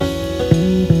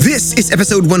This is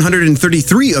episode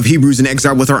 133 of Hebrews in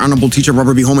Exile with our honorable teacher,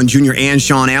 Robert B. Holman Jr. and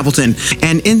Sean Appleton.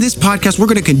 And in this podcast, we're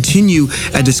going to continue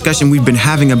a discussion we've been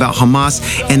having about Hamas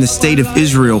and the state of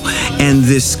Israel and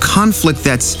this conflict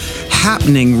that's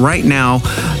happening right now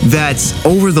that's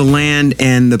over the land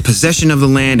and the possession of the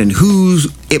land and who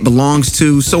it belongs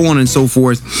to, so on and so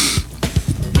forth.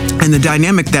 And the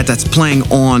dynamic that's playing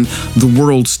on the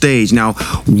world stage. Now,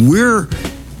 we're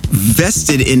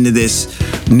vested into this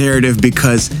narrative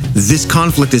because this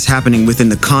conflict is happening within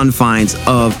the confines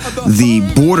of the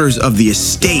borders of the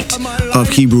estate of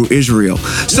Hebrew Israel.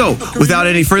 So, without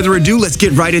any further ado, let's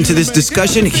get right into this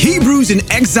discussion. Hebrews in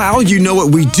Exile, you know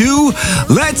what we do.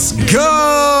 Let's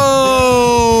go!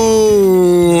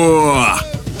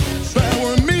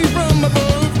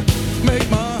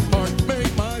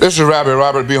 This is Rabbi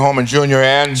Robert B. Holman Jr.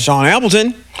 and Sean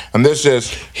Appleton. And this is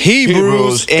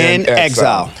Hebrews in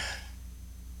Exile.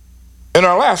 In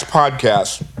our last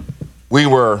podcast, we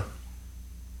were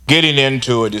getting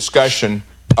into a discussion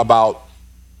about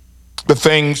the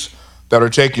things that are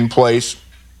taking place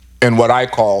in what I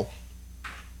call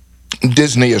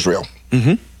Disney Israel.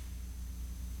 Mm-hmm.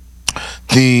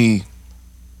 The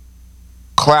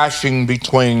clashing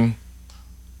between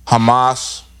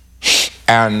Hamas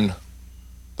and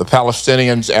the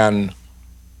Palestinians and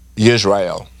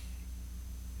Israel.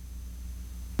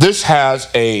 This has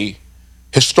a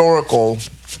historical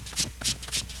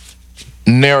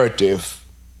narrative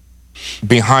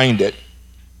behind it.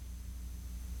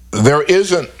 There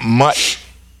isn't much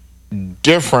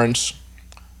difference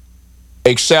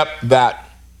except that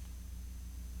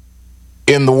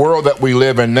in the world that we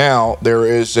live in now, there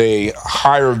is a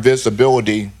higher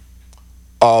visibility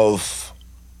of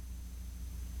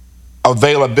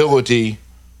availability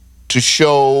to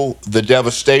show the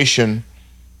devastation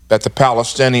that the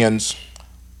Palestinians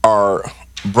are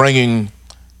bringing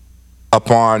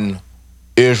upon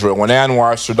Israel. When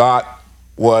Anwar Sadat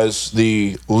was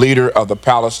the leader of the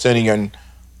Palestinian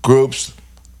groups,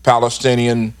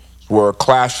 Palestinians were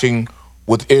clashing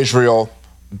with Israel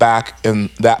back in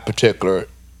that particular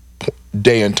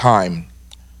day and time.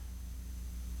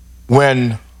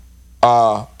 When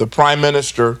the Prime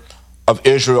Minister of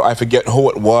Israel, I forget who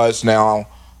it was now,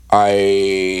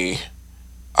 I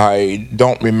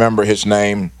don't remember his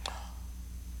name,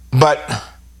 but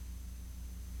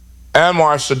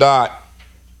Anwar Sadat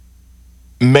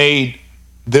made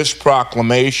this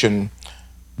proclamation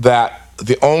that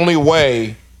the only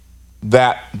way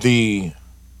that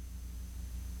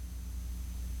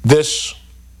this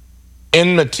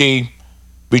enmity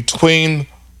between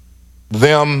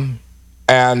them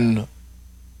and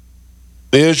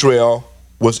Israel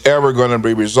was ever going to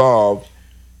be resolved,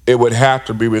 it would have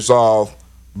to be resolved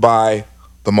by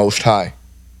the Most High.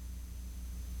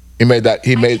 He made that.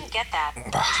 He made. Get that.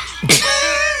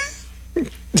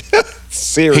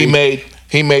 Siri.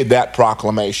 He made that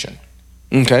proclamation.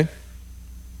 Okay.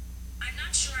 I'm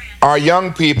not sure Our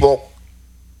young people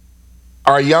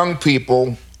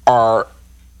are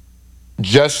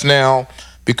just now,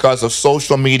 because of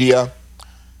social media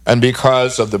and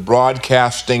because of the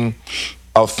broadcasting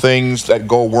of things that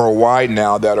go worldwide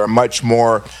now that are much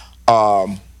more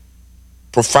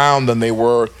profound than they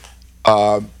were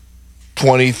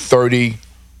 20, 30,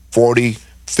 40,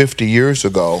 50 years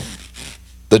ago.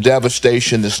 The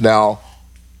devastation is now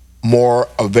more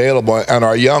available, and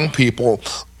our young people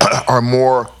are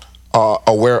more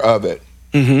aware of it.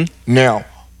 Mm-hmm. Now,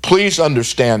 please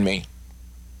understand me.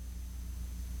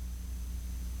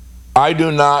 I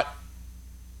do not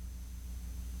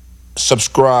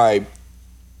subscribe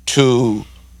to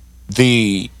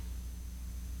the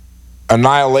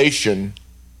annihilation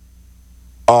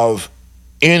of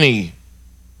any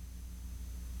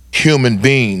human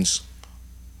beings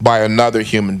by another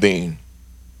human being.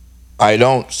 I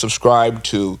don't subscribe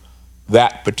to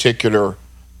that particular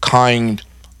kind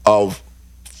of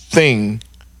thing,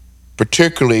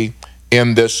 particularly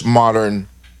in this modern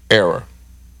era.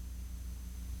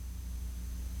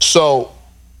 So,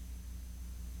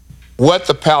 what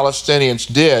the Palestinians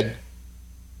did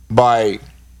by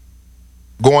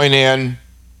going in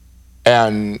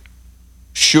and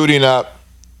shooting up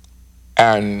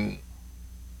and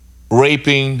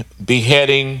raping,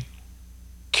 beheading,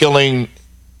 killing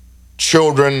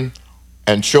children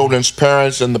and children's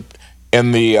parents in the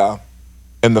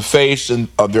face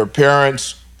of their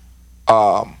parents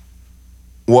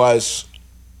was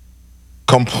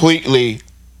completely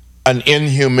an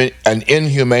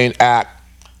inhumane act,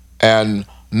 and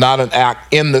not an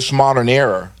act in this modern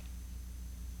era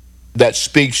that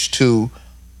speaks to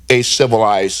a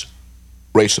civilized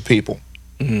race of people.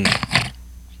 Mm-hmm.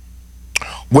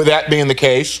 With that being the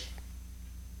case,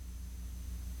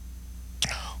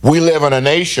 We live in a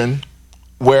nation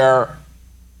where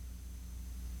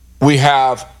we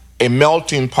have a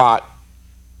melting pot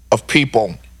of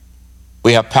people.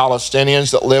 We have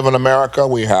Palestinians that live in America.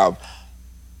 We have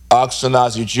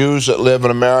Ashkenazi Jews that live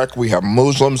in America. We have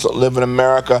Muslims that live in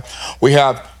America. We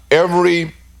have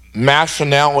every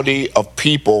nationality of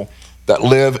people that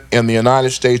live in the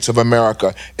United States of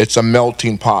America. It's a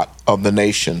melting pot of the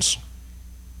nations.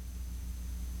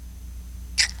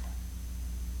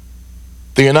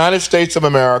 The United States of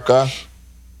America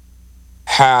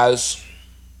has,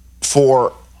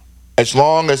 for as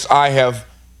long as I have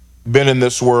been in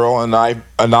this world, and I'm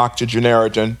an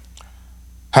octogenarian,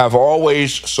 have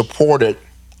always supported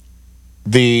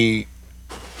the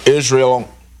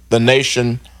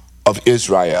nation of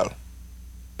Israel.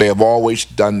 They have always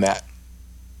done that.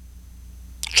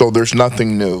 So there's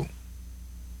nothing new.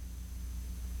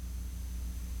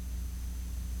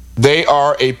 They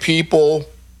are a people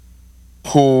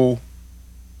who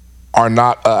are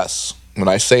not us. When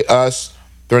I say us,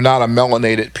 they're not a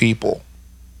melanated people.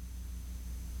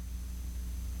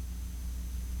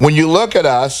 When you look at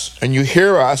us and you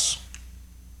hear us,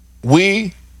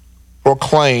 we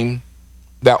proclaim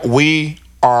that we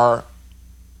are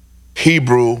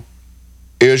Hebrew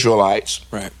Israelites,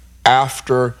 Right.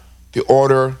 after the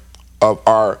order of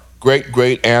our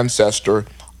great ancestor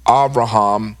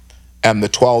Abraham and the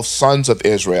 12 sons of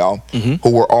Israel, who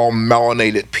were all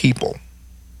melanated people.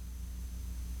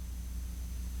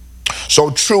 So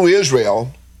true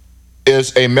Israel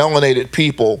is a melanated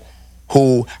people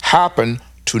who happen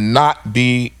to not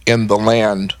be in the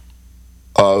land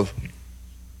of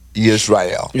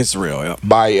Israel. Israel, yeah.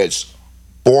 By its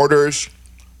borders,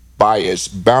 by its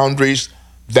boundaries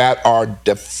that are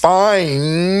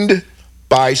defined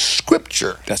by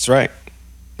Scripture. That's right.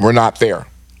 We're not there.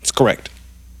 It's correct.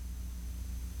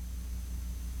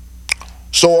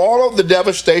 So all of the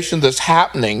devastation that's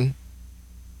happening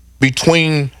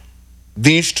between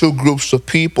these two groups of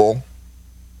people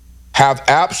have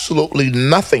absolutely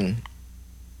nothing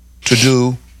to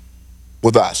do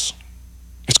with us.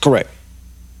 It's correct.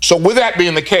 So with that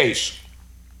being the case,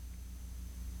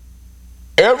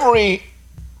 every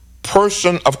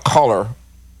person of color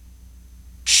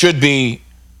should be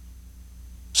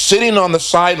sitting on the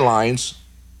sidelines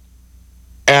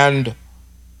and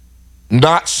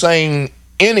not saying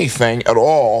anything at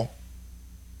all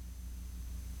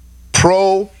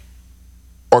pro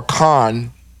or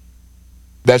con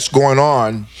that's going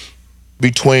on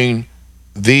between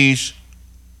these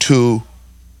two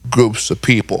groups of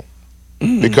people.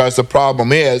 Because the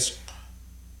problem is,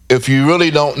 if you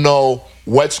really don't know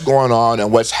what's going on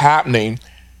and what's happening,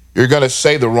 you're going to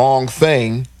say the wrong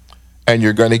thing and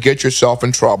you're going to get yourself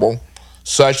in trouble,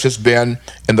 such has been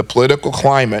in the political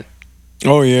climate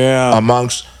Oh, yeah.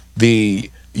 amongst the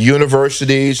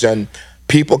universities and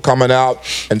people coming out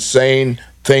and saying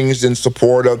things in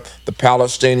support of the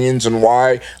Palestinians and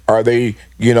why are they,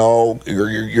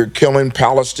 you're killing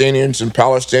Palestinians and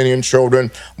Palestinian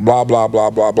children, blah, blah, blah,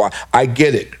 blah, blah. I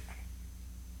get it.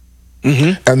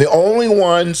 And the only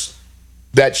ones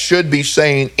that should be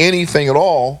saying anything at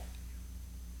all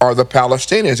are the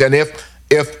Palestinians. And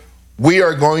if we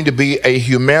are going to be a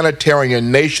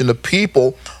humanitarian nation of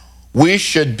people, we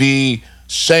should be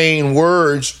saying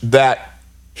words that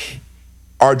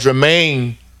are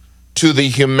germane to the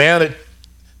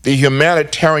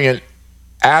humanitarian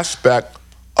aspect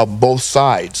of both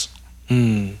sides.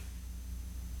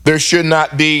 There should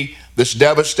not be this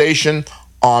devastation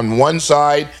on one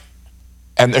side,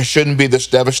 and there shouldn't be this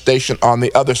devastation on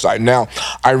the other side. Now,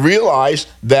 I realize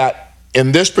that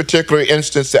in this particular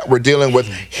instance that we're dealing with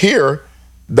here,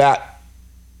 that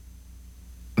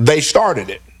they started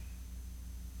it.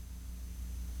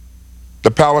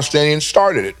 The Palestinians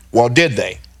started it. Well, did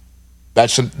they?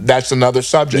 That's another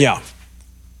subject. Yeah.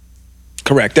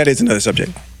 Correct. That is another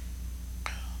subject.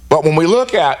 But when we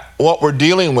look at what we're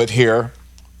dealing with here,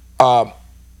 from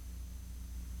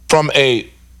a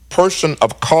person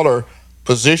of color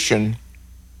position,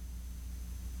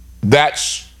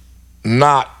 that's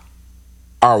not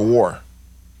our war.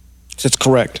 That's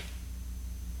correct.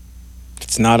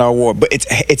 It's not our war, but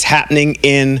it's happening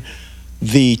in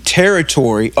the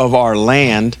territory of our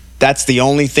land. That's the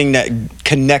only thing that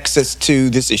connects us to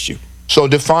this issue. So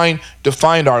define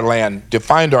our land.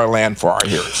 Define our land for our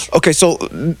hearers. Okay, so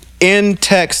in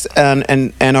text,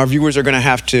 and our viewers are going to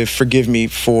have to forgive me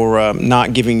for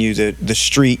not giving you the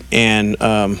street and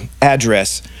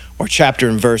address or chapter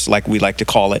and verse, like we like to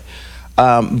call it.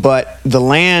 But the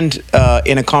land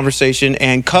in a conversation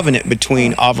and covenant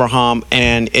between Abraham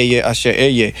and Eye Asher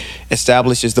Eye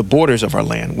establishes the borders of our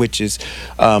land, which is,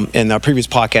 in our previous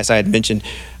podcast I had mentioned,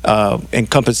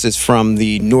 encompasses from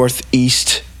the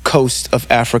northeast coast of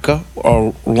Africa,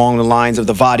 or along the lines of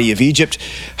the Wadi of Egypt,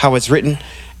 how it's written,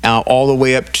 all the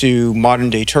way up to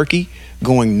modern day Turkey,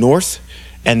 going north,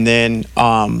 and then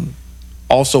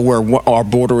also where our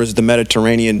border is the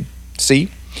Mediterranean Sea.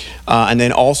 And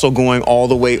then also going all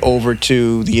the way over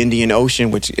to the Indian Ocean,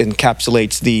 which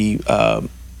encapsulates the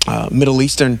Middle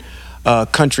Eastern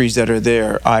countries that are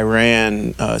there,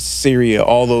 Iran, Syria,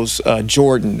 all those,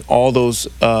 Jordan, all those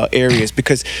areas.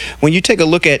 Because when you take a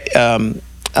look at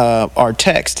our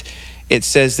text, it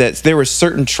says that there were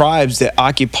certain tribes that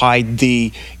occupied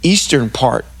the eastern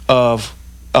part of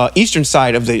eastern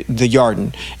side of the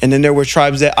Yarden, and then there were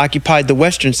tribes that occupied the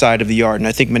western side of the Yarden.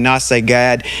 I think Manasseh,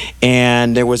 Gad,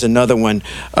 and there was another one.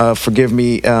 Forgive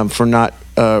me for not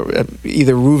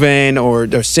either Reuven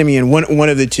or Simeon. One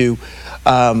of the two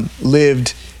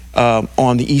lived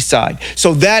on the east side.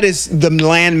 So that is the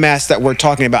landmass that we're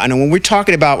talking about. And when we're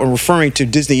talking about or referring to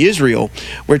Disney Israel,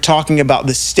 we're talking about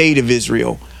the state of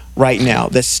Israel right now,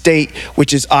 the state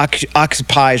which is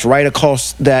occupies right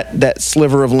across that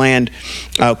sliver of land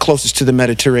closest to the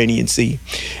Mediterranean Sea.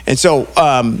 And so,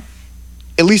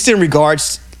 at least in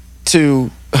regards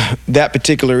to that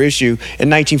particular issue, in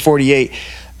 1948,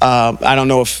 I don't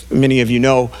know if many of you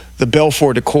know, the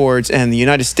Balfour Accords, and the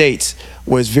United States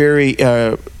was very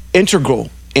integral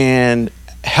in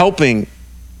helping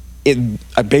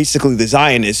basically the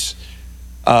Zionists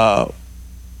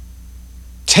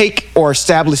take or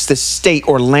establish the state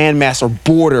or landmass or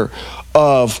border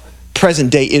of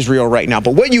present-day Israel right now.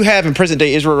 But what you have in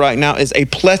present-day Israel right now is a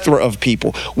plethora of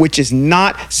people, which is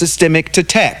not systemic to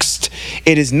text.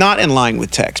 It is not in line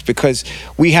with text, because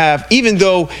we have, even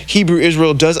though Hebrew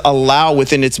Israel does allow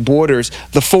within its borders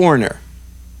the foreigner,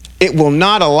 it will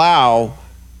not allow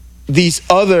these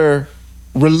other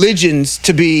religions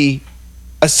to be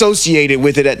associated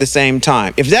with it at the same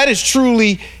time. If that is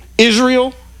truly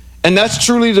Israel, and that's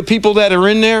truly the people that are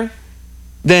in there,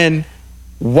 then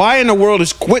why in the world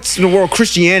what's in the world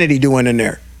Christianity doing in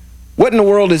there? What in the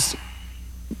world is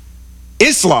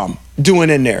Islam doing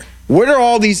in there? What are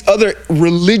all these other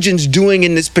religions doing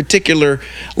in this particular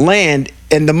land?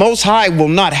 And the Most High will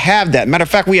not have that. Matter of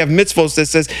fact, we have mitzvos that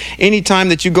says anytime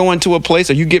that you go into a place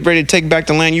or you get ready to take back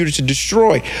the land, you are to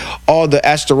destroy all the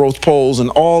Ashtaroth poles and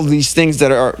all these things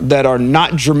that are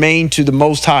not germane to the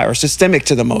Most High or systemic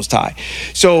to the Most High.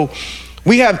 So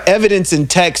we have evidence in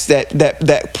text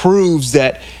that proves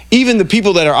that even the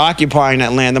people that are occupying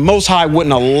that land, the Most High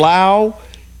wouldn't allow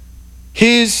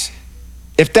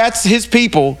if that's his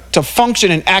people to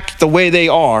function and act the way they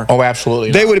are. Oh,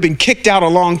 absolutely. They would have been kicked out a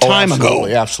long time ago.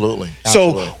 Absolutely.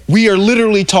 So we are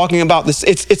literally talking about this.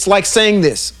 It's like saying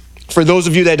this, for those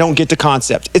of you that don't get the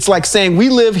concept. It's like saying we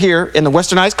live here in the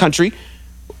westernized country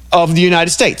of the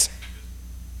United States.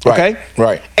 Okay?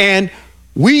 Right. And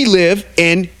we live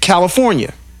in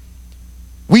California.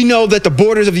 We know that the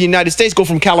borders of the United States go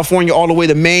from California all the way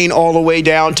to Maine, all the way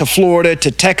down to Florida,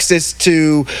 to Texas,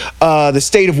 to the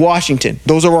state of Washington.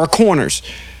 Those are our corners.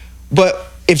 But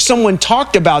if someone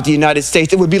talked about the United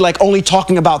States, it would be like only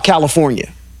talking about California.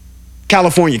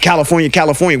 California.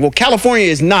 Well, California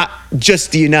is not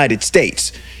just the United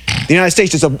States. The United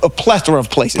States is a plethora of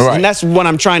places. Right. And that's what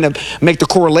I'm trying to make the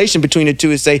correlation between the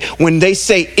two, is say, when they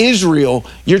say Israel,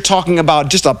 you're talking about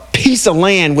just a piece of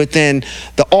land within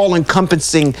the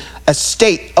all-encompassing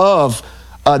estate of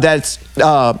that's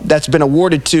been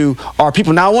awarded to our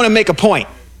people. Now, I want to make a point.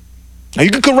 Now,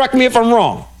 you can correct me if I'm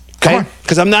wrong, okay?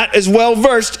 Because I'm not as well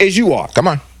versed as you are. Come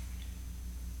on.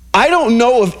 I don't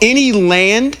know of any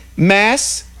land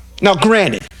mass. Now,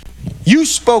 granted, you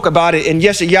spoke about it in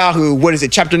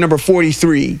Yeshayahu, chapter number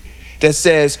 43, that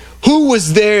says, who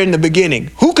was there in the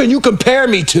beginning? Who can you compare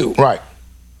me to? Right.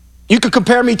 You could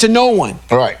compare me to no one.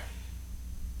 Right.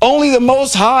 Only the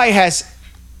Most High has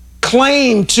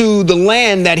claim to the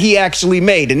land that he actually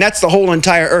made, and that's the whole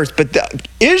entire earth. But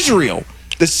Israel,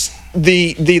 the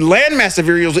landmass of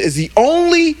Israel is the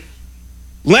only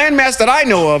landmass that I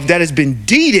know of that has been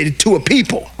deeded to a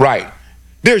people. Right.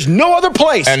 There's no other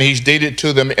place. And he's deeded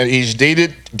to them, and he's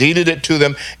deeded it to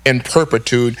them in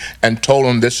perpetuity, and told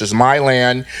them, this is my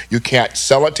land. You can't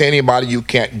sell it to anybody. You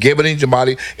can't give it to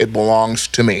anybody. It belongs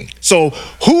to me. So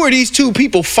who are these two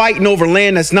people fighting over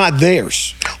land that's not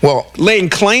theirs? Well, laying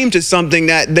claim to something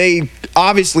that they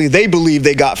believe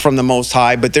they got from the Most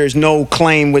High, but there's no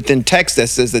claim within text that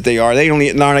says that they are.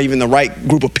 They not even the right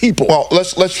group of people. Well,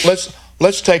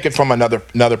 let's take it from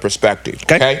another perspective.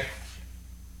 Okay?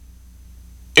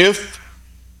 If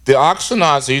the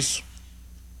Ashkenazis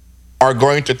are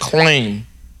going to claim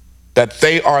that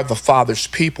they are the Father's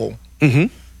people,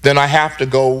 then I have to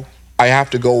go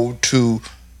to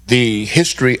the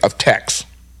history of text.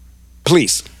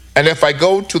 Please. And if I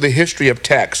go to the history of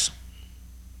text,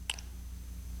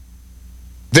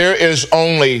 there is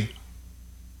only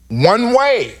one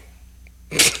way.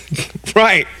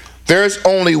 Right. There's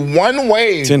only one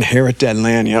way To inherit that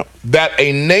land, yep. that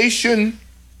a nation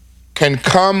can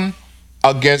come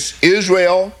against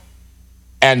Israel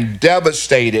and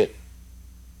devastate it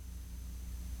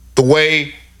the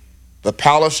way the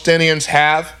Palestinians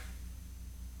have.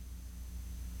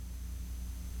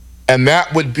 And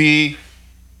that would be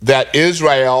that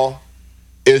Israel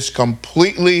is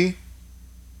completely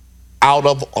out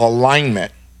of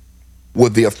alignment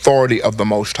with the authority of the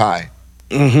Most High.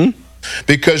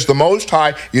 Because the Most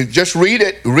High, you just read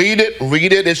it,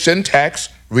 it's in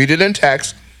text, read it in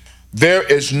text. There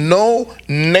is no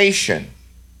nation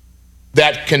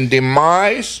that can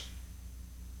demise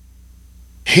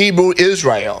Hebrew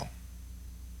Israel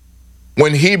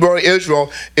when Hebrew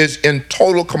Israel is in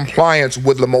total compliance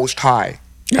with the Most High.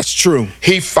 That's true.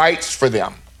 He fights for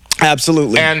them.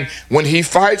 Absolutely. And when he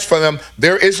fights for them,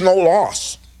 there is no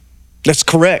loss. That's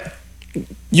correct.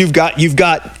 You've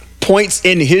got points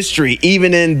in history,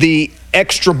 even in the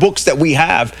extra books that we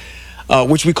have,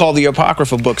 which we call the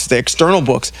Apocrypha books, the external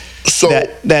books, So-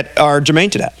 that are germane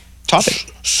to that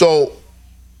topic. So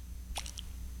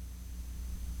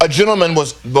a gentleman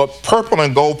was, the purple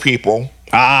and gold people,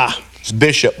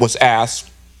 bishop was asked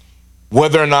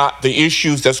whether or not the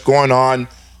issues that's going on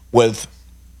with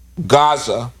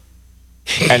Gaza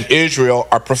and Israel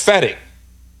are prophetic.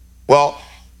 Well,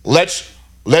 let's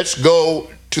go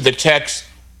to the text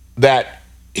that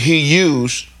he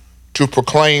used to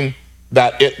proclaim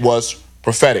that it was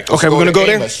prophetic. Okay, we're going to go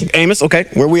Amos. there. Amos, okay.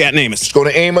 Where are we at in Amos? Let's go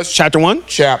to Amos Chapter 1?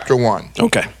 chapter 1.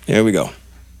 Okay, here we go.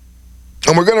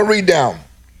 And we're going to read down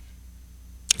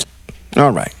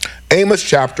All right. Amos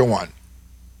chapter 1.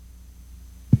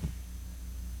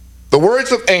 The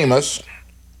words of Amos,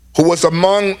 who was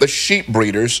among the sheep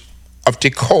breeders of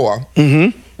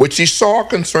Tekoa, which he saw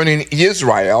concerning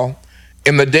Israel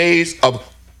in the days of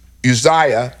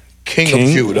Uzziah, king of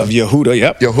Judah. Of Yehuda,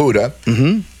 yep.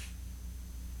 Yehuda.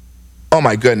 Oh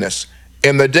my goodness.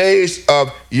 In the days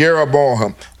of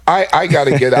Jeroboam. I got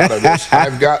to get out of this.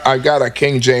 I've got a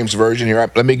King James version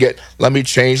here. Let me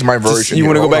change my version. You here.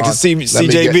 want to go Hold back to on.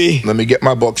 CJB? Let me get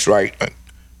my books right.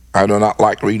 I do not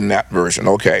like reading that version.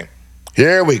 Okay.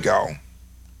 Here we go.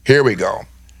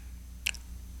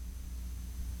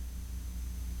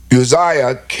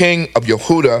 Uzziah, king of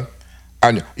Yehuda,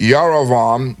 and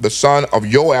Yerovam, the son of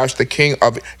Joash, the king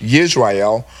of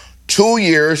Israel, 2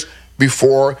 years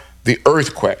before the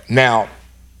earthquake. Now,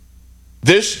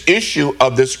 this issue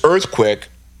of this earthquake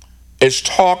is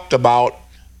talked about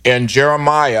in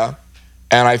Jeremiah,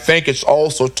 and I think it's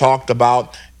also talked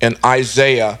about in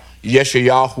Isaiah,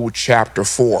 Yeshayahu chapter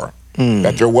 4,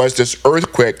 that there was this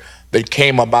earthquake that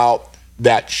came about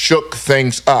that shook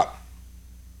things up.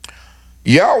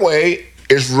 Yahweh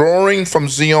is roaring from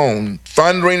Zion,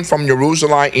 thundering from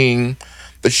Jerusalem.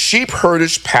 The sheep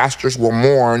herders' pastures will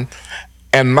mourn,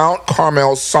 and Mount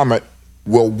Carmel's summit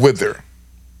will wither.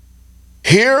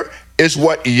 Here is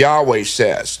what Yahweh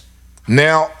says.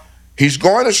 Now, he's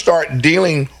going to start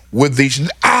dealing with these.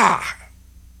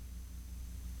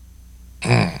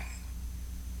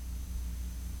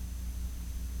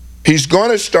 He's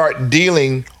going to start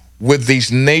dealing with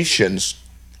these nations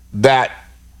that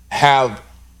have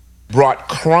brought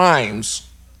crimes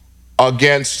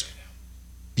against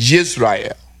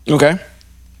Israel. Okay.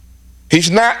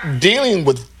 He's not dealing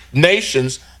with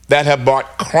nations that have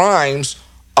brought crimes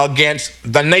against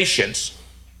the nations.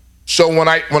 So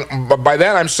by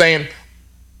that I'm saying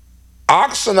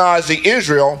Ashkenazi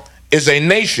Israel is a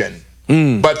nation,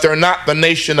 but they're not the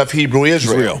nation of Hebrew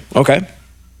Israel. Okay.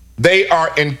 They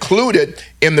are included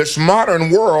in this modern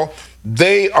world.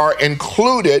 They are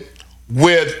included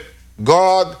with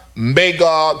Gog,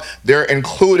 Magog. They're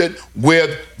included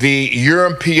with the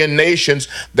European nations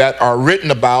that are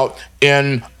written about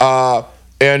in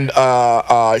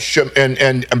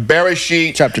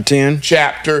Bereshit Chapter 10.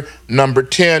 chapter number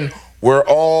 10, where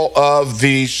all of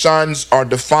the sons are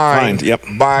defined Yep.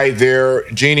 by their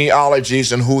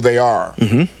genealogies and who they are.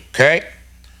 Okay?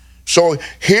 So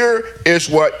here is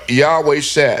what Yahweh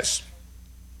says.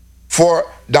 For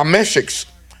Damascus,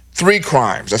 3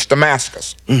 crimes, that's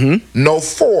Damascus. No,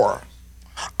 4.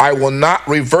 I will not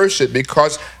reverse it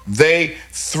because they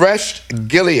threshed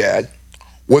Gilead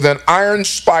with an iron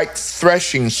spiked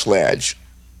threshing sledge.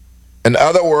 In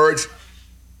other words,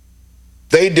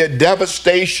 they did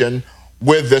devastation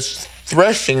with this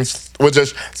threshing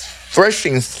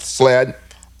sled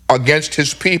against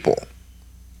his people.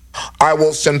 I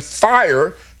will send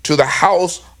fire to the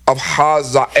house of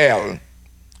Hazael,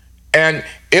 and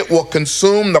it will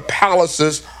consume the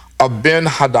palaces of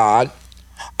Ben-Hadad.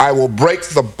 I will break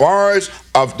the bars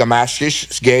of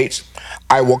Damascus gates.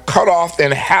 I will cut off the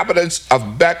inhabitants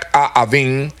of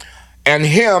Beth-Avin, and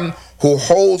him who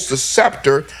holds the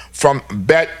scepter from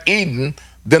Beth-Eden.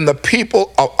 Then the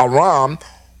people of Aram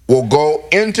will go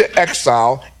into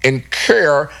exile in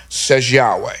Kir, says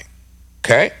Yahweh.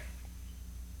 Okay?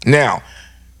 Now,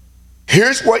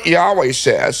 here's what Yahweh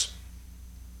says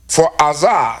for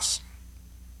Azaz.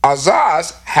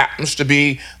 Azaz happens to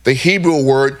be the Hebrew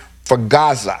word for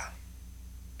Gaza.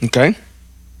 Okay.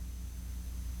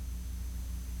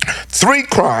 3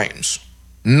 crimes,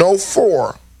 no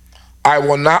 4. I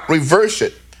will not reverse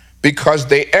it, because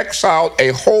they exiled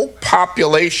a whole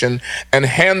population and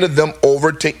handed them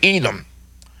over to Edom.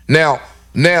 Now,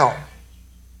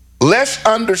 let's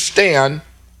understand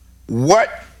what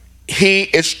he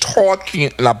is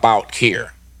talking about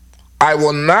here. I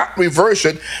will not reverse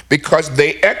it, because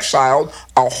they exiled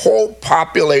a whole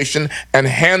population and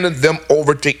handed them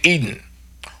over to Edom.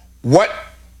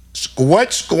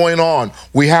 What's going on?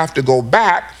 We have to go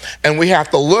back and we have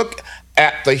to look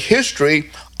at the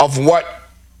history of what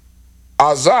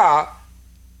Azaz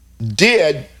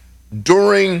did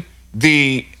during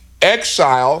the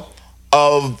exile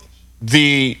of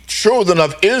the children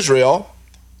of Israel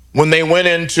when they went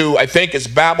into, I think it's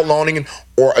Babylonian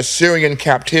or Assyrian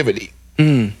captivity.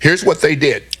 Here's what they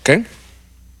did. Okay.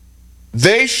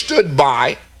 They stood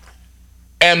by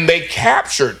and they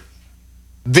captured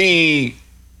the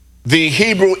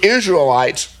Hebrew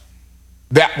Israelites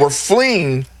that were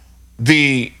fleeing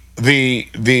the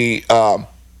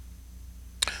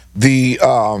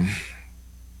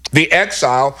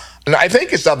exile, and I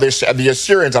think it's of the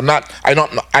Assyrians.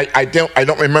 I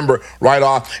don't remember right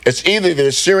off. It's either the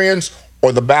Assyrians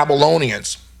or the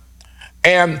Babylonians,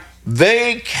 and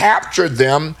they captured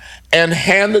them and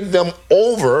handed them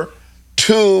over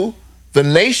to the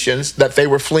nations that they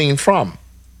were fleeing from.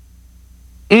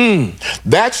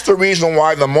 That's the reason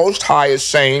why the Most High is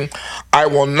saying, I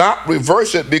will not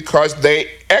reverse it, because they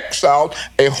exiled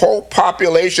a whole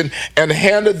population and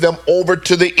handed them over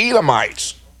to the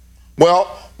Edomites.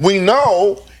 Well, we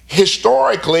know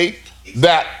historically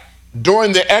that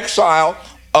during the exile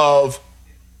of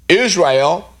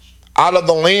Israel out of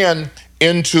the land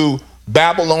into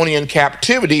Babylonian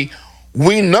captivity,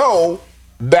 we know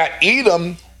that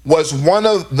Edom was one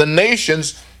of the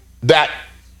nations that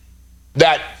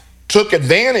took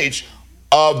advantage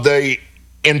of the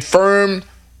infirm,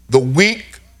 the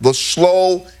weak, the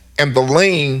slow, and the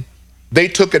lame. They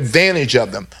took advantage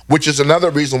of them, which is another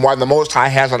reason why the Most High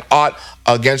has an ought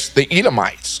against the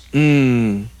Edomites.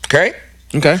 Okay?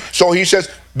 Okay. So he says,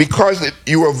 because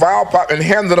you were vile and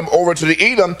handed them over to the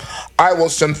Edom, I will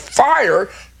send fire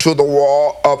to the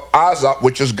wall of Azaz,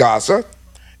 which is Gaza,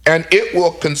 and it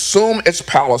will consume its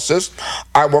palaces.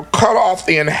 I will cut off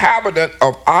the inhabitant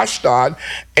of Ashdod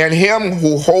and him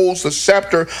who holds the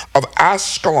scepter of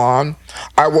Ascalon.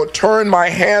 I will turn my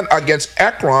hand against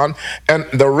Ekron, and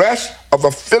the rest of the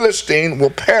Philistine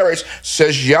will perish,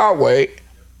 says Yahweh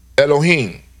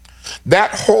Elohim.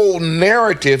 That whole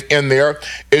narrative in there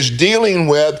is dealing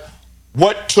with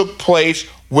what took place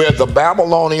with the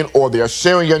Babylonian or the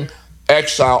Assyrian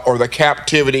exile or the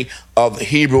captivity of the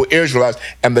Hebrew Israelites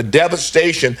and the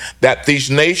devastation that these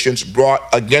nations brought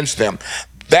against them.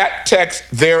 That text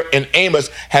there in Amos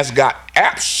has got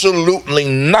absolutely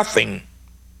nothing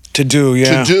to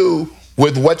do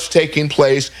with what's taking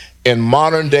place in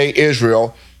modern day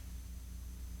Israel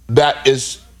that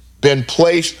is been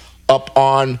placed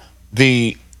upon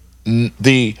the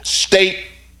state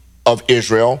of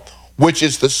Israel, which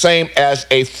is the same as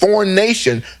a foreign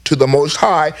nation to the Most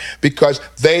High, because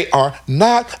they are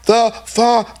not the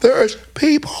Father's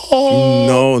people.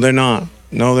 No, they're not.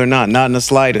 No, they're not. Not in the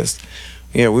slightest.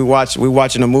 Yeah, we're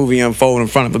watching a movie unfold in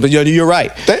front of us. But you're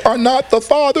right. They are not the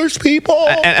Father's people.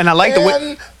 And I like the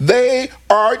way they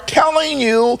are telling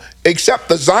you, except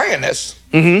the Zionists.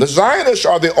 The Zionists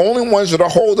are the only ones that are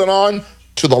holding on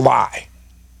to the lie.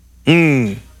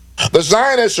 The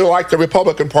Zionists are like the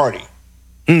Republican Party.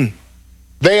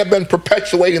 They have been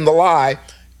perpetuating the lie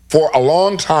for a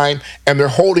long time, and they're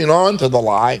holding on to the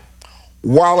lie,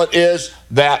 while it is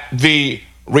that the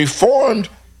Reformed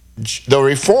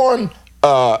Jews,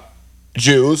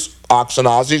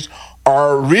 Ashkenazis,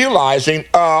 are realizing,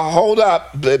 hold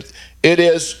up, that it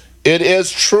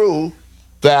is true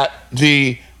that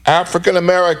the African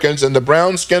Americans and the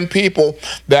brown-skinned people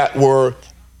that were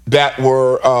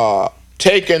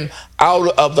taken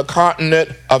out of the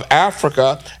continent of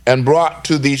Africa and brought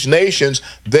to these nations,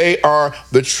 they are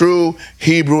the true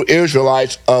Hebrew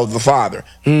Israelites of the Father.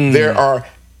 There are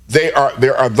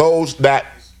those that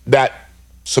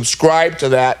subscribe to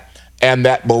that and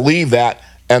that believe that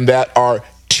and that are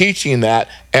teaching that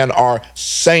and are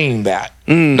saying that.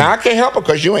 Now I can't help it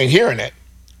because you ain't hearing it.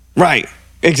 Right.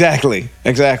 Exactly.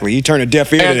 You turn a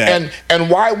deaf ear to that. And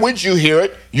why would you hear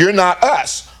it? You're not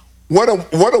us. What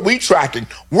are we tracking?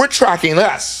 We're tracking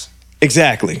us.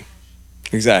 Exactly.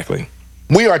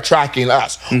 We are tracking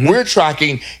us. We're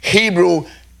tracking Hebrew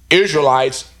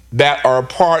Israelites that are a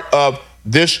part of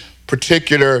this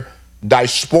particular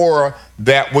diaspora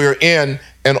that we're in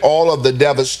and all of the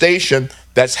devastation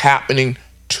that's happening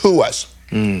to us.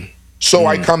 So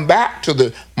I come back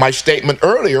to my statement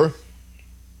earlier.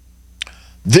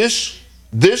 This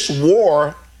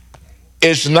war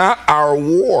is not our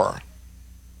war.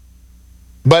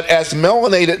 But as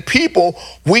melanated people,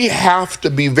 we have to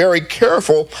be very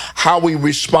careful how we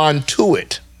respond to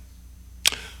it.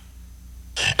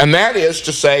 And that is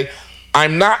to say,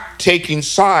 I'm not taking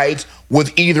sides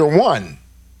with either one.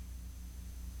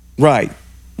 Right.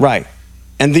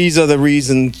 And these are the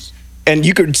reasons, and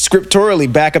you could scripturally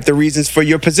back up the reasons for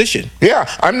your position. Yeah,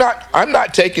 I'm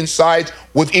not taking sides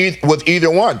with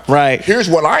either one. Right. Here's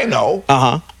what I know.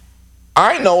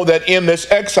 I know that in this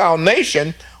exile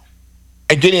nation,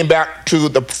 and getting back to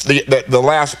the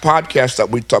last podcast that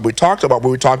we talked about,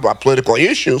 where we talked about political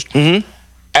issues,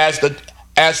 as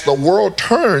the world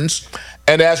turns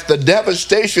and as the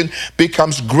devastation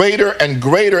becomes greater and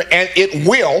greater, and it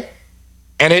will,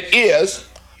 and it is,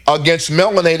 against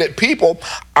melanated people,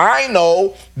 I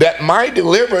know that my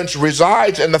deliverance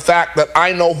resides in the fact that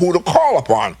I know who to call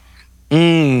upon.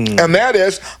 And that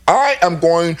is, I am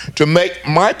going to make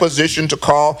my position to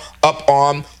call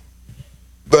upon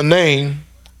the name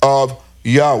of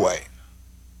Yahweh.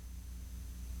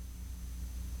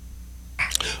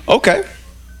 Okay.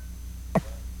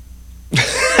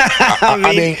 I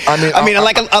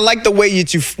like the way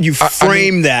you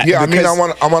frame that. Yeah,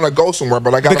 I want to go somewhere,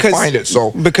 but I got to find it.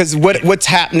 So because what's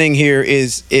happening here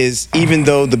is even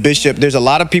though the bishop, there's a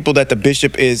lot of people that the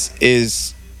bishop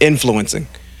is influencing,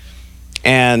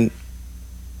 and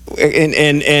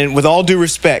with all due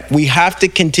respect, we have to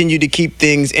continue to keep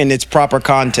things in its proper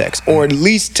context, or at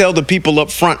least tell the people up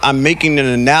front, I'm making an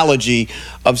analogy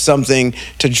of something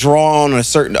to draw on a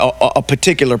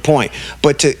particular point.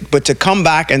 But to come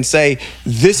back and say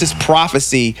this is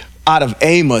prophecy out of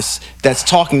Amos that's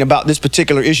talking about this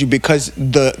particular issue, because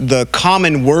the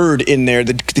common word in there,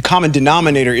 the common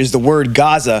denominator is the word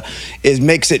Gaza,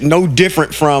 makes it no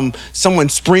different from someone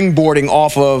springboarding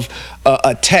off of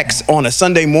a text on a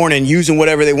Sunday morning using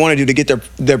whatever they want to do to get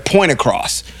their point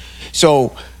across.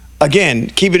 So again,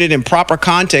 keeping it in proper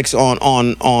context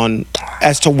on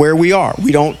as to where we are.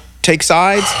 We don't take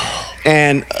sides.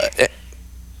 And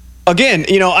again,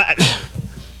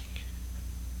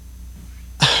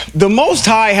 the Most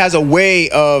High has a way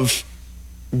of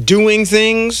doing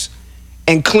things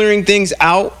and clearing things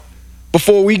out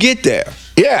before we get there.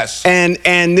 Yes. And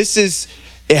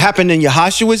it happened in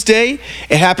Yahushua's day.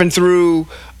 It happened through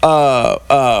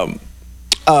a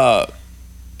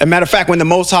matter of fact, when the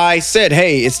Most High said,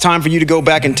 hey, it's time for you to go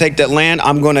back and take that land,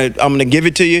 I'm gonna give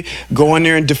it to you, go in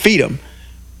there and defeat them.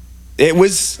 It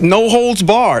was no holds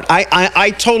barred.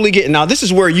 I totally get it. Now, this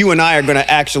is where you and I are gonna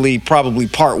actually probably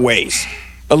part ways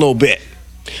a little bit.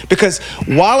 Because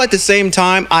while at the same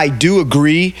time, I do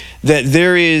agree that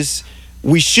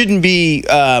we shouldn't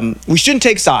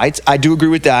take sides. I do agree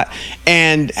with that.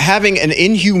 And having an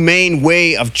inhumane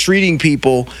way of treating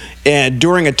people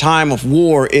during a time of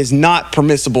war is not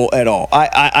permissible at all.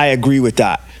 I agree with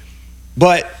that.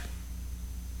 But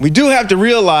we do have to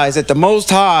realize that the Most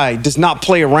High does not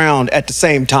play around at the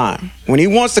same time. When he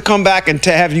wants to come back and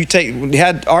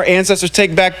had our ancestors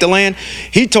take back the land,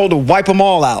 he told to wipe them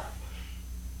all out.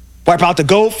 Wipe out the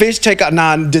goldfish, take out,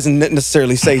 it doesn't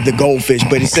necessarily say the goldfish,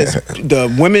 but it says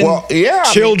the women,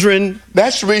 children.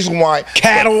 That's the reason why.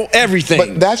 Cattle, everything.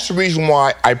 But that's the reason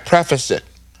why I preface it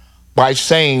by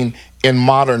saying in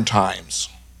modern times.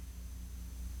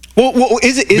 Well,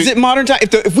 is it modern time?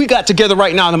 If we got together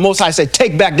right now and the Most High said,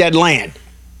 take back that land.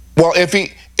 Well,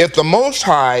 if the Most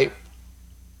High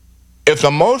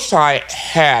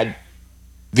had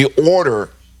the order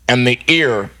and the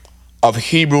ear of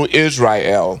Hebrew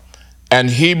Israel, and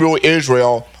Hebrew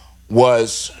Israel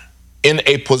was in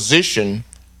a position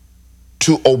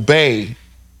to obey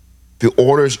the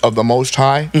orders of the Most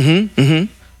High, and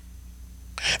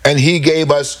he gave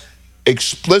us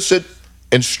explicit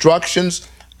instructions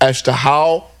as to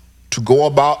how to go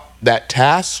about that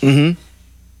task,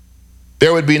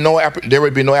 there would be no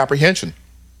apprehension.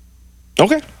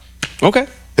 Okay.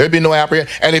 There'd be no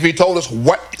apprehension. And if he told us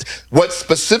what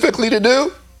specifically to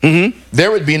do,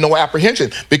 there would be no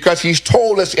apprehension, because he's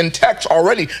told us in text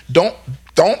already, don't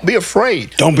be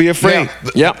afraid. Don't be afraid.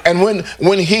 Now, and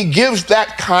when he gives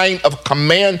that kind of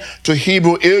command to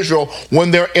Hebrew Israel when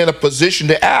they're in a position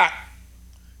to act,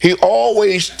 he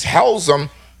always tells them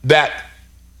that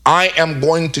I am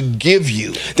going to give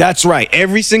you. That's right.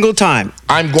 Every single time.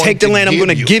 I'm going take the land. I'm going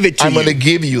to give it to you. I'm going to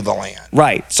give you the land.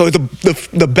 Right. So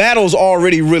the battle's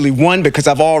already really won, because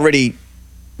I've already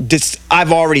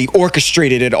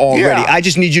orchestrated it already. Yeah. I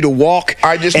just need you to walk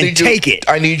and take it.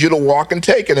 I need you to walk and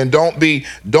take it, and don't be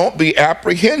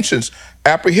apprehensive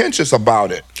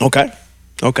about it. Okay.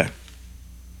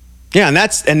 Yeah, and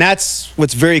that's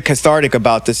what's very cathartic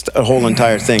about this whole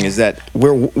entire thing, is that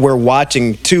we're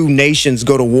watching two nations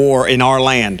go to war in our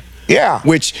land. Yeah.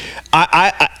 Which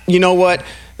I you know what?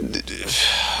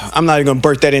 I'm not even going to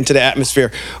burst that into the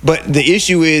atmosphere. But the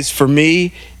issue is, for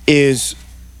me, is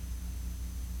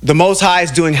the Most High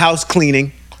is doing house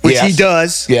cleaning, which he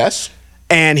does. Yes.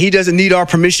 And he doesn't need our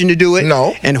permission to do it.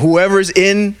 No. And whoever's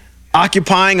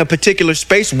occupying a particular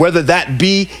space, whether that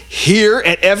be here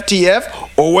at FTF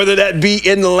or whether that be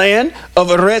in the land of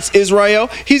Eretz Israel,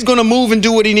 he's going to move and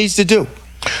do what he needs to do.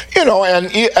 You know,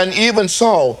 and even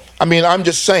so, I mean, I'm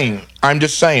just saying,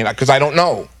 because I don't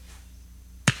know.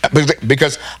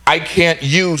 Because I can't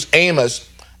use Amos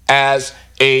as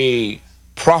a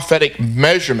prophetic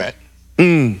measurement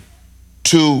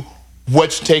to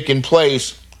what's taking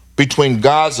place between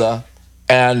Gaza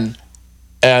and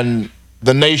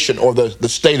the nation or the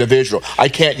state of Israel. I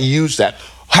can't use that.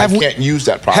 I can't use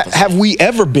that prophecy. Have we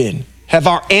ever been? Have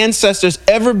our ancestors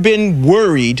ever been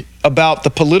worried about the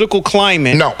political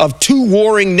climate of two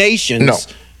warring nations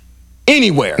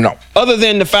anywhere? No. Other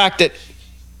than the fact that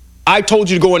I told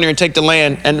you to go in there and take the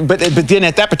land, but then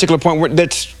at that particular point,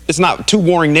 it's not two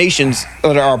warring nations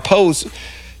that are opposed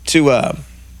to,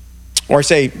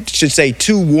 should say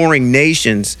two warring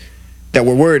nations that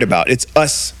we're worried about. It's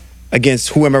us against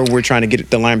whoever we're trying to get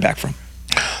the land back from.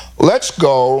 Let's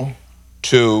go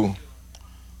to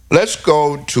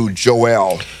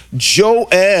Joel.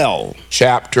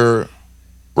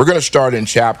 We're going to start in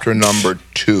chapter number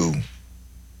 2.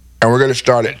 And we're going to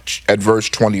start at verse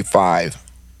 25.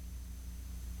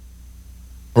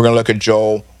 We're going to look at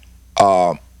Joel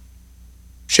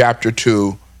chapter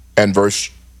 2 and verse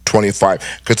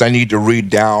 25, because I need to read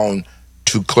down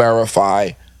to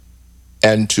clarify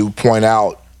and to point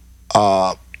out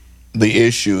the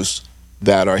issues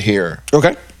that are here.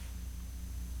 Okay.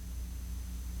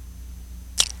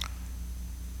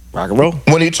 Rock and roll.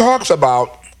 When he talks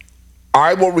about,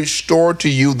 I will restore to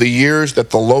you the years that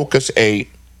the locusts ate,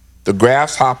 the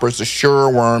grasshoppers, the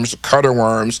sureworms, the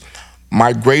cutterworms,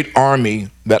 my great army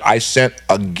that I sent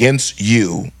against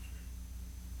you,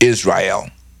 Israel.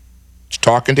 It's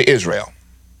talking to Israel.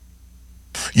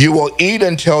 You will eat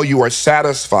until you are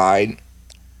satisfied,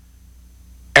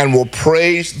 and will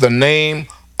praise the name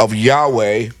of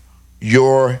Yahweh,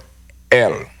 your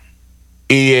El,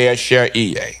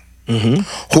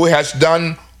 who has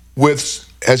done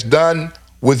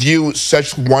with you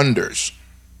such wonders.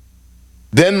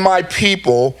 Then my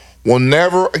people will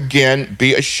never again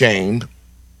be ashamed,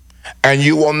 and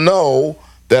you will know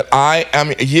that I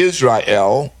am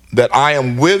Israel, that I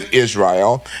am with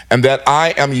Israel, and that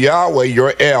I am Yahweh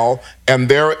your El, and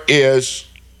there is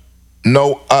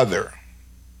no other.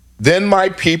 Then my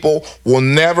people will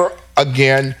never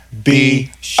again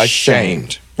be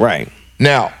ashamed. Right.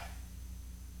 Now,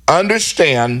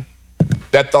 understand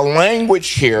that the language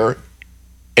here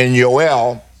in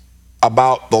Joel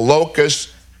about the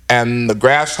locust and the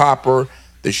grasshopper,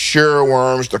 the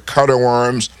sureworms, the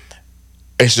cutterworms,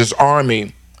 it's his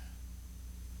army,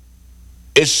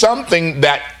 is something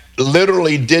that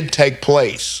literally did take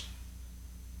place.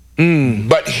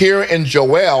 But here in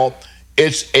Joel,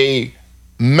 it's a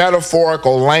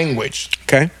metaphorical language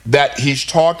that he's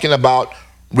talking about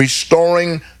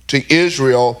restoring to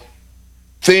Israel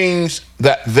things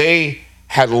that they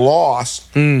had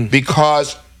lost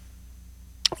because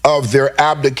of their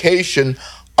abdication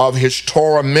of his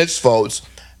Torah mitzvot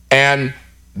and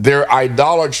their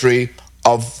idolatry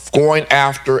of going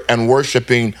after and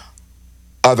worshiping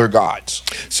other gods.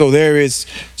 So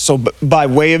by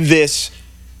way of this,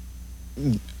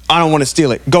 I don't want to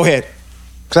steal it. Go ahead,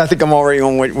 because I think I'm already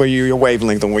on where your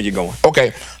wavelength on where you're going.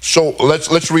 Okay, so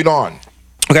let's read on.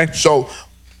 Okay. So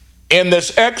in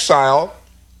this exile,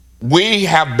 we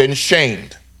have been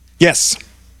shamed. Yes.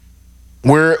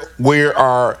 We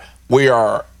are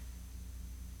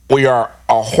a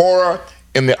horror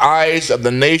in the eyes of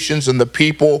the nations and the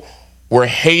people We're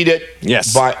hated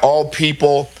Yes. by all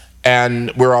people,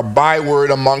 and we're a byword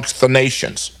amongst the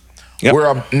nations.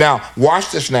 Yep. Now,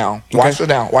 watch this now. Watch this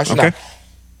now. Watch this Okay. now.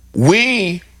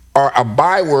 We are a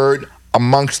byword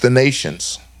amongst the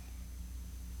nations.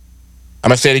 I'm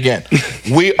going to say it again.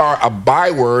 We are a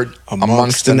byword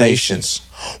amongst the nations.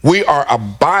 We are a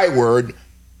byword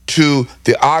to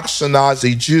the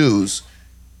Ashkenazi Jews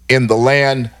in the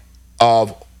land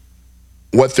of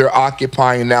what they're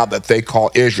occupying now that they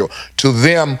call Israel. To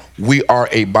them, we are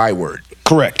a byword.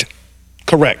 Correct.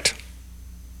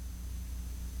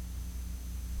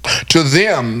 To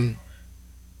them,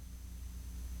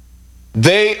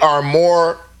 they are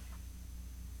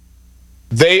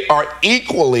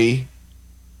equally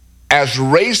as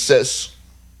racist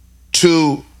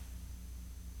to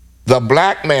the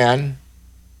black man,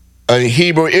 a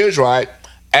Hebrew Israelite,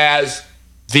 as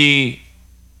the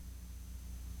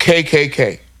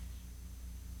KKK.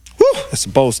 Whew, that's a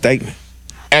bold statement.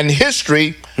 And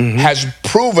history has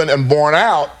proven and borne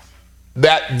out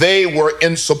that they were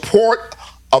in support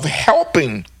of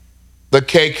helping the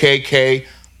KKK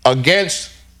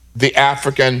against the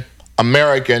African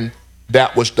American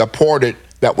that was deported,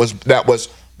 that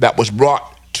was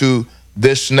brought to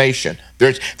this nation.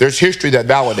 There's history that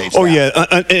validates. Oh that.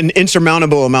 yeah, an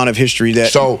insurmountable amount of history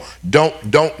that. So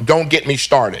don't get me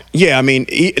started. Yeah, I mean,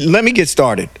 let me get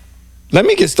started. Let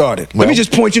me Well,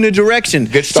 just point you in a direction.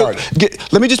 Get started.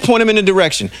 Let me just point him in a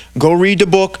direction. Go read the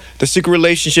book, The Secret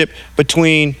Relationship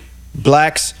Between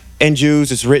Blacks and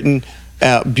Jews. It's written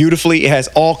beautifully. It has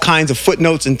all kinds of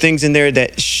footnotes and things in there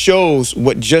that shows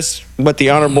what the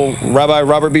Honorable Rabbi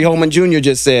Robert B. Holman Jr.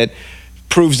 just said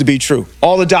proves to be true.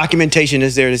 All the documentation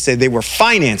is there to say they were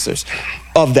financiers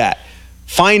of that.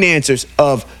 Financiers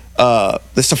of the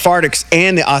Sephardics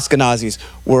and the Ashkenazis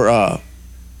were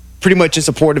pretty much in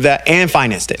support of that and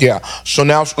financed it. Yeah. So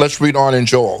now let's read on in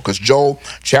Joel, because Joel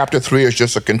chapter 3 is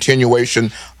just a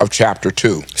continuation of chapter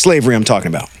 2. Slavery I'm talking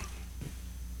about.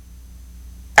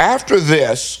 After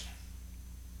this,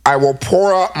 I will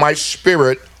pour out my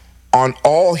spirit on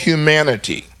all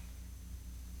humanity.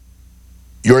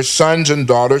 Your sons and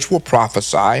daughters will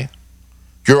prophesy.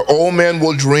 Your old men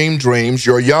will dream dreams.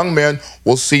 Your young men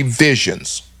will see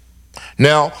visions.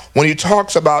 Now, when he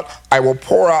talks about, I will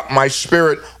pour out my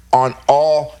spirit on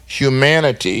all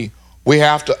humanity, we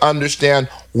have to understand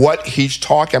what he's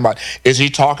talking about. Is he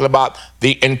talking about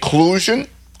the inclusion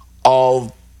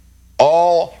of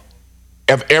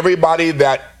everybody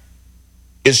that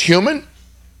is human?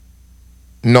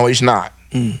 No, he's not.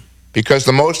 Because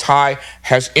the Most High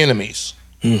has enemies.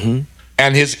 And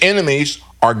his enemies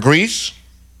are Greece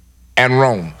and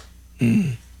Rome.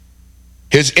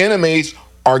 His enemies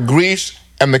are Greece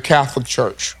and the Catholic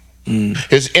Church.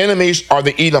 His enemies are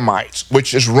the Edomites,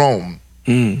 which is Rome.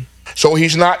 So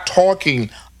he's not talking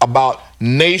about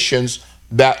nations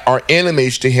that are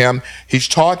enemies to him. He's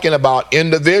talking about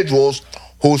individuals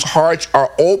whose hearts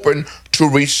are open to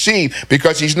receive,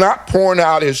 because he's not pouring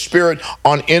out his spirit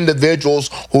on individuals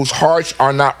whose hearts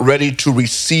are not ready to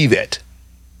receive it.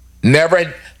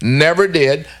 Never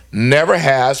did, never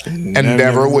has, and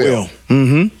never will.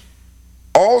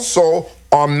 Also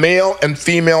on male and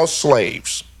female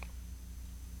slaves.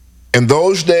 In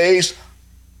those days,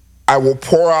 I will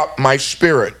pour out my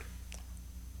spirit.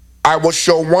 I will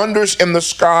show wonders in the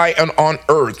sky and on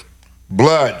earth,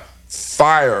 blood,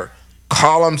 fire,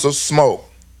 columns of smoke.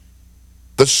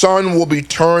 The sun will be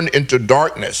turned into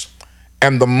darkness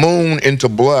and the moon into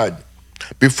blood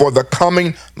before the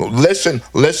coming, listen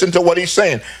to what he's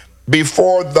saying,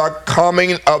 before the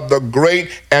coming of the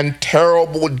great and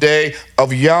terrible day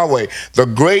of Yahweh. The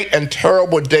great and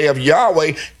terrible day of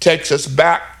Yahweh takes us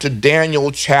back to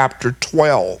Daniel chapter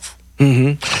 12.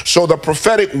 So the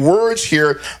prophetic words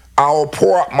here, I will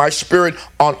pour out my spirit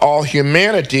on all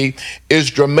humanity,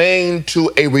 is germane to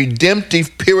a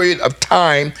redemptive period of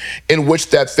time in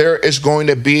which that there is going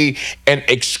to be an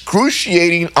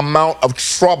excruciating amount of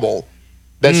trouble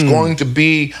that's going to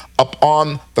be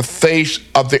upon the face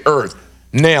of the earth.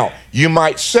 Now, you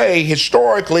might say,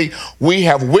 historically, we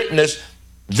have witnessed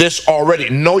this already.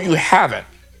 No, you haven't.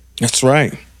 That's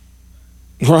right.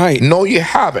 Right. No, you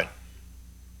haven't.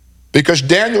 Because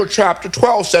Daniel chapter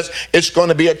 12 says it's going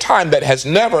to be a time that has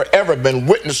never, ever been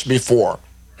witnessed before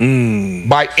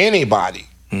by anybody.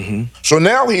 So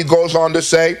now he goes on to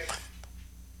say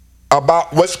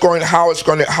about how it's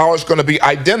going to be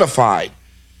identified.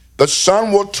 The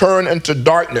sun will turn into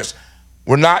darkness.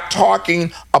 We're not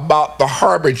talking about the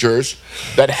harbingers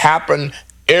that happen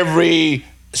every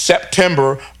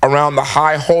September around the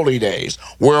high holy days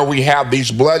where we have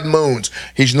these blood moons.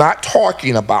 He's not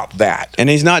talking about that. And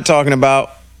he's not talking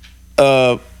about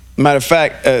Matter of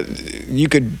fact, you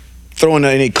could throw in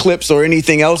any eclipse or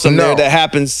anything else in there that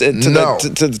happens to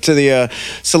the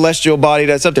celestial body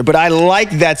that's up there. But I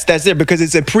like that's there because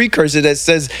it's a precursor that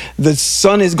says the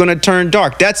sun is going to turn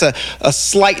dark. That's a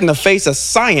slight in the face of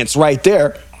science right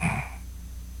there.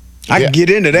 I can get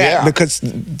into that because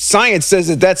science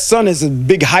says that sun is a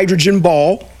big hydrogen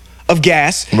ball of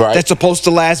gas that's supposed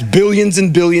to last billions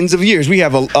and billions of years. We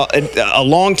have a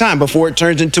long time before it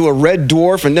turns into a red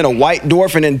dwarf and then a white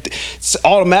dwarf, and then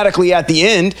automatically at the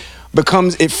end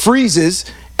it freezes,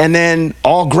 and then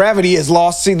all gravity is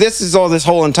lost. See, this is all this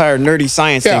whole entire nerdy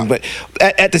science thing. But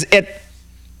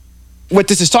what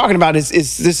this is talking about is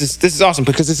this is awesome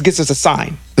because this gets us a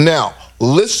sign. Now,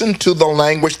 listen to the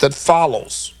language that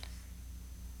follows.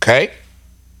 Okay?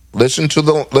 Listen to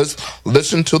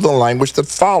the language that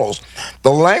follows.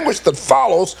 The language that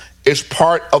follows is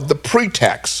part of the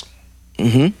pretext.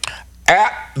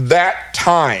 At that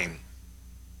time,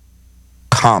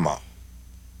 comma.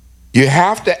 You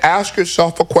have to ask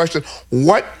yourself a question.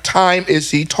 What time is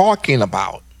he talking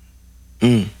about?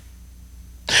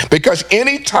 Because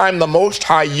anytime the Most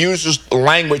High uses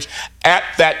language at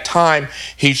that time,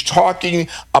 he's talking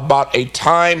about a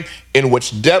time in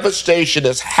which devastation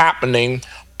is happening,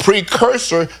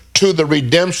 precursor to the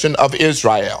redemption of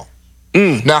Israel.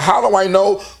 Now, how do I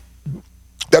know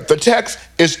that the text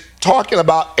is talking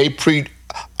about a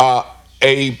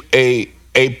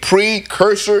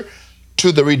precursor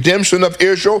to the redemption of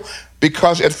Israel?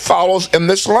 Because it follows in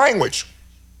this language.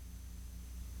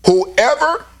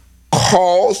 Whoever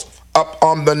calls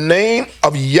upon the name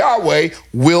of Yahweh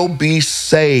will be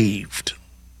saved.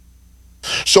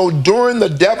 So during the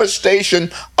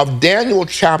devastation of Daniel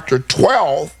chapter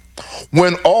 12,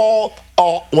 when all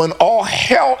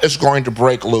hell is going to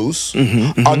break loose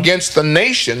against the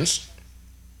nations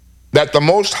that the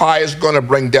Most High is going to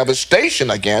bring devastation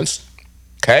against,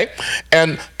 okay,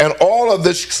 and all of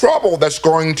this trouble that's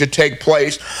going to take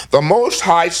place, the Most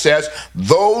High says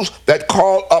those that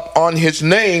call up on his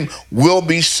name will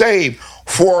be saved.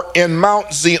 For in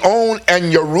Mount Zion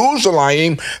and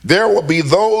Jerusalem there will be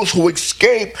those who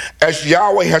escape, as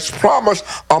Yahweh has promised.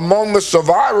 Among the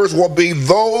survivors will be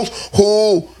those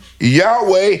who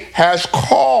Yahweh has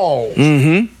called.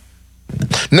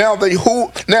 Now,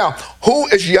 who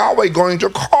is Yahweh going to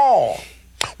call?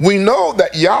 We know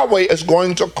that Yahweh is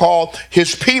going to call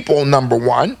his people, number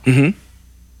one.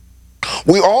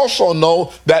 We also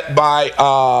know that by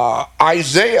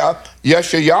Isaiah,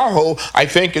 Yeshayahu, I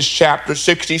think it's chapter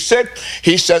 66,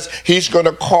 he says he's going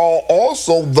to call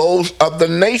also those of the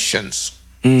nations.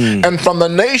 And from the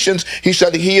nations, he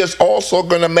said he is also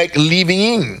going to make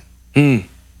Leviim.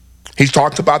 He's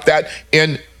talked about that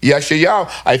in Yeshayahu.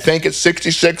 I think it's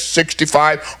 66,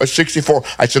 65, or 64.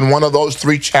 It's in one of those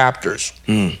three chapters.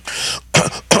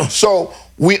 So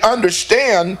we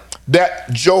understand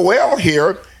that Joel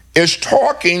here is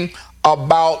talking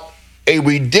about a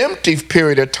redemptive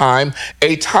period of time,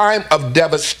 a time of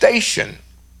devastation.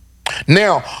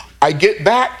 Now, I get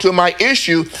back to my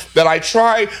issue that I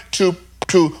try to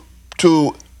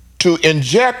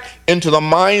inject into the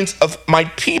minds of my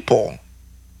people.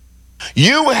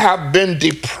 You have been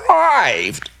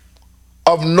deprived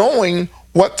of knowing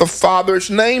what the Father's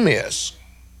name is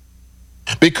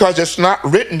because it's not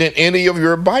written in any of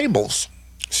your Bibles.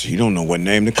 So you don't know what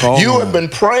name to call. You have been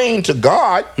praying to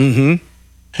God, and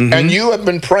you have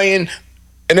been praying.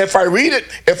 And if I read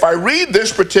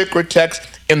this particular text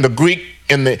in the Greek,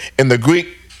 in a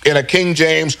King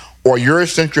James or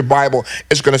Eurocentric Bible,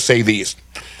 it's going to say these: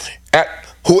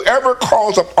 whoever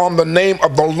calls upon the name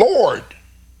of the Lord,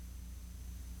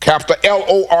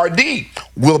 capital Lord,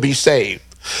 will be saved.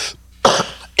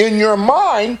 In your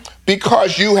mind,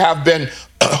 because you have been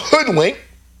hoodwinked,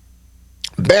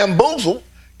 bamboozled,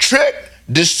 tricked,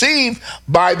 deceived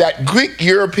by that Greek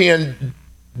European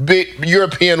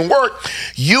word,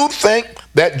 you think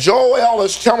that Joel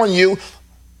is telling you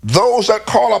those that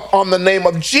call upon the name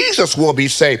of Jesus will be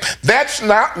saved. That's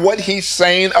not what he's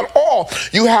saying at all.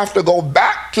 You have to go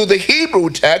back to the Hebrew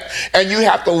text, and you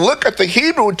have to look at the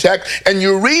Hebrew text, and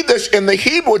you read this in the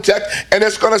Hebrew text, and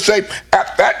it's going to say,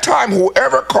 at that time,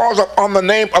 whoever calls upon the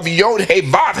name of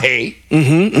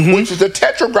Yod-Heh-Vav-Heh, which is the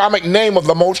tetragrammatic name of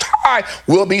the Most High,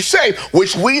 will be saved,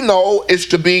 which we know is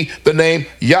to be the name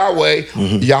Yahweh,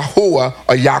 Yahuwah,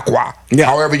 or Yahweh,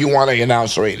 however you want to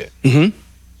enunciate it.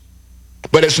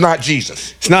 But it's not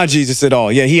Jesus. It's not Jesus at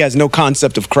all. Yeah, he has no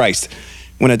concept of Christ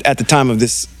at the time of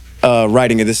this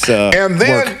writing of this and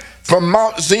then work. From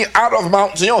Mount Zion, out of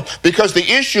Mount Zion, because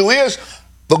the issue is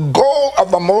the goal of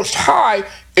the Most High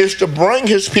is to bring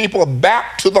his people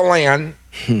back to the land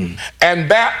and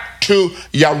back to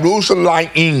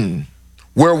Jerusalem,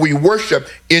 where we worship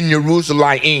in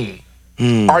Jerusalem.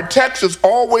 Our text is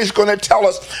always going to tell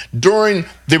us during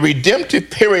the redemptive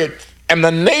period, and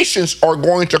the nations are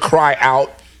going to cry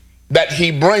out that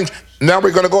he brings. Now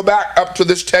we're going to go back up to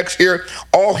this text here.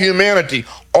 All humanity,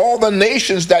 all the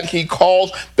nations that he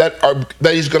calls that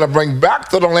he's going to bring back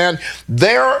to the land,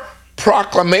 their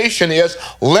proclamation is,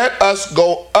 let us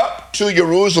go up to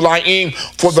Jerusalem,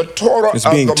 for the Torah of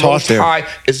the Most High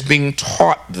is being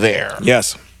taught there.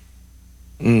 Yes.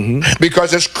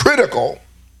 Because it's critical.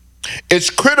 It's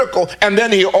critical. And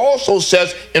then he also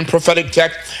says in prophetic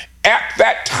text, at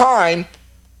that time,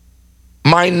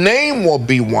 my name will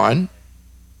be one,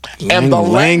 and the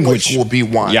language will be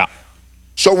one. Yeah.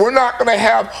 So we're not going to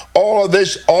have all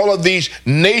of these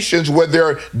nations with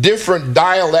their different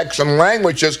dialects and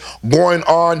languages going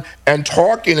on and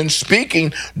talking and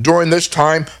speaking during this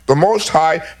time. The Most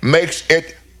High makes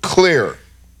it clear.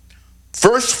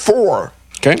 Verse 4.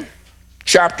 Okay.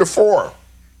 Chapter 4.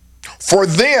 For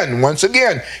then, once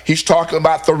again, he's talking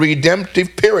about the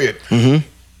redemptive period.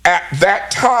 At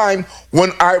that time,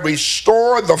 when I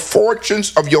restore the fortunes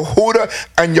of Yehuda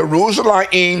and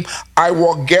Jerusalem, I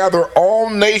will gather all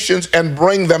nations and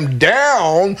bring them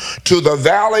down to the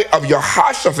valley of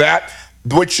Jehoshaphat,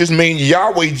 which means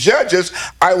Yahweh judges.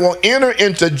 I will enter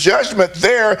into judgment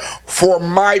there for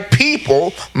my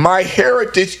people, my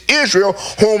heritage Israel,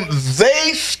 whom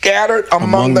they scattered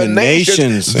among the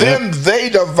nations. Then they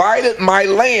divided my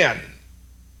land.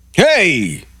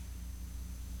 Hey!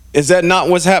 Is that not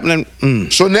what's happening?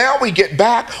 So now we get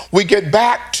back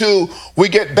to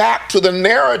the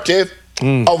narrative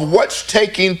of what's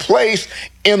taking place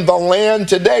in the land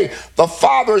today. The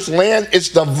Father's land is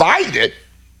divided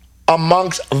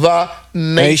amongst the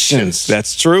nations.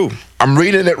 That's true. I'm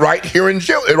reading it right here in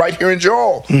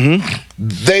Joel.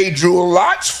 They drew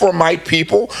lots for my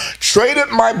people, traded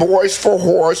my boys for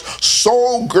whores,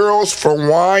 sold girls for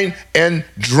wine and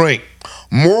drink.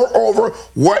 Moreover,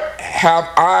 what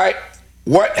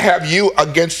have you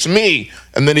against me?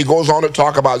 And then he goes on to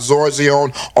talk about Zor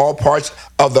Zion, all parts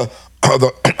of the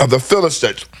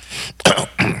Philistines.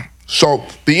 So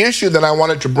the issue that I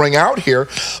wanted to bring out here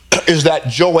is that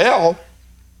Joel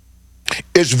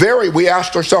is we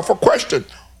asked ourselves a question.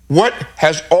 What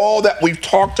has all that we've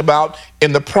talked about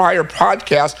in the prior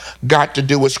podcast got to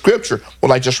do with Scripture?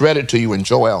 Well, I just read it to you in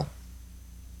Joel.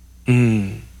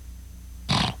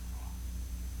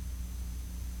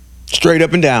 Straight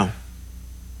up and down.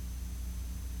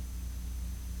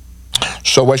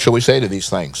 So what shall we say to these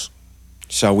things?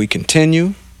 Shall we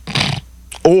continue?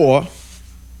 Or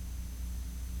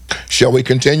shall we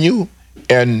continue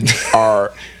in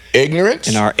our ignorance?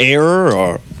 In our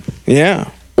error,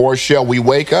 or shall we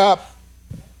wake up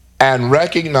and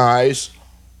recognize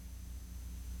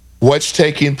what's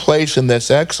taking place in this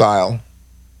exile?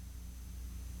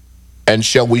 And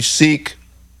shall we seek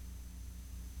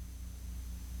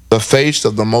the face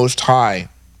of the Most High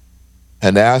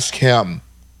and ask him,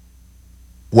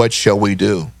 what shall we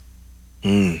do?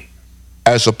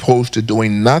 As opposed to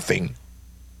doing nothing.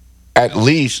 At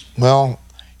least, well,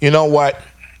 you know what?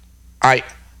 I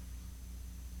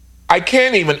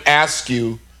can't even ask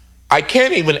you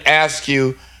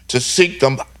to seek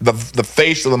the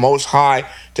face of the Most High,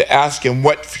 to ask him,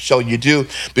 what shall you do?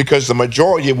 Because the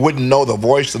majority wouldn't know the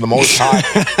voice of the Most High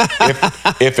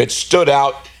if it stood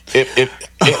out.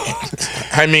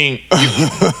 I mean,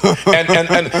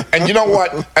 and you know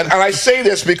what? And I say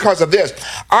this because of this.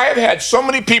 I have had so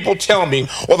many people tell me,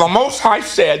 well, the Most High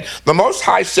said,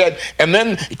 and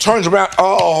then he turns around,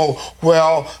 oh,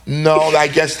 well, no, I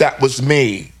guess that was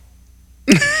me.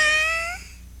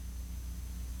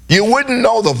 You wouldn't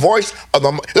know the voice of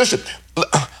the... Listen,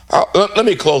 let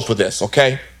me close with this,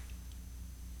 okay?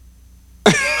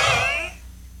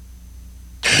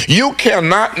 You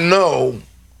cannot know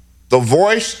the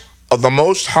voice of the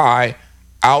Most High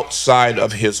outside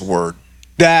of his word.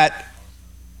 That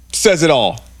says it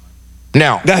all.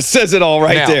 Now. That says it all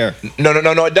there. No,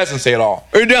 it doesn't say it all.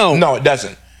 Or don't. No, it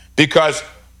doesn't. Because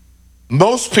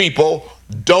most people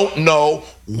don't know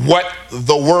what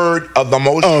the word of the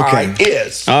Most High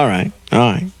is. All right.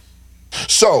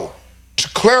 So, to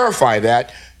clarify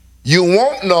that, you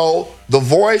won't know the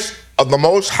voice of the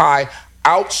Most High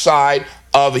outside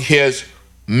of his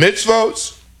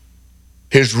mitzvot,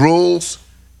 his rules,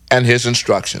 and his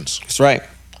instructions. That's right.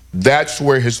 That's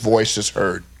where his voice is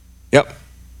heard. Yep.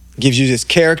 Gives you his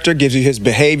character, gives you his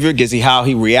behavior, gives you how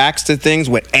he reacts to things,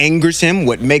 what angers him,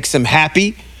 what makes him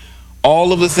happy.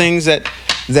 All of the things that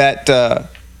are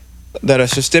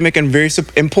systemic and very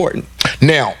important.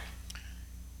 Now,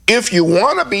 if you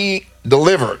want to be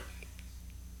delivered,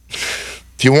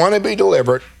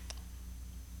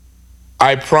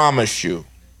 I promise you,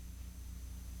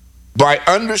 by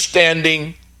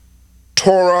understanding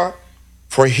Torah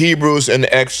for Hebrews in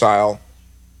exile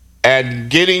and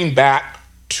getting back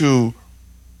to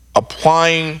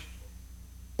applying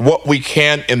what we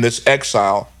can in this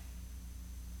exile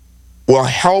will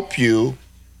help you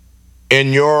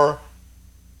in your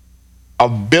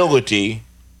ability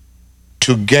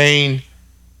to gain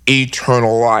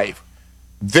eternal life.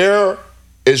 There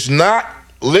is not,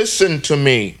 listen to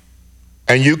me,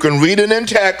 and you can read it in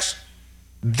text,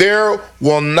 there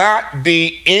will not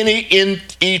be any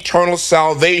eternal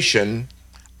salvation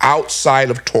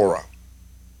outside of Torah.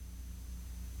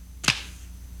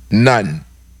 None.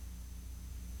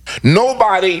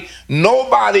 Nobody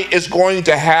is going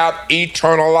to have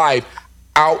eternal life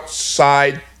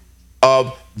outside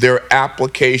of their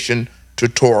application to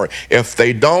Torah. If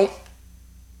they don't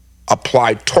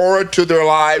apply Torah to their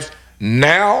lives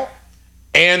now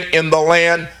and in the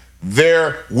land,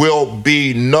 there will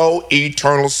be no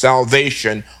eternal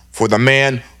salvation for the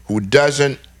man who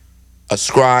doesn't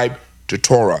ascribe to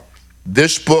Torah.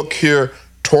 This book here,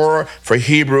 Torah for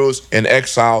Hebrews in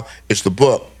Exile, is the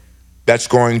book that's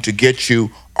going to get you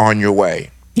on your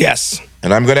way. Yes.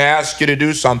 And I'm going to ask you to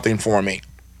do something for me.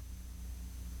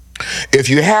 If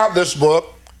you have this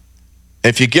book,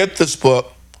 if you get this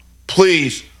book,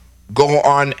 please go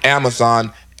on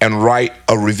Amazon and write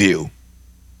a review.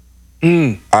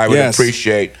 I would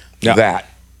appreciate that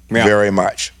very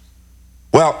much.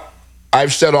 Well,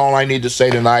 I've said all I need to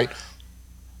say tonight.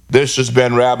 This has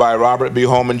been Rabbi Robert B.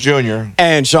 Holman Jr.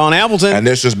 And Sean Appleton. And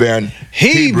this has been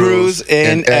Hebrews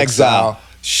in Exile.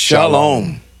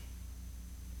 Shalom.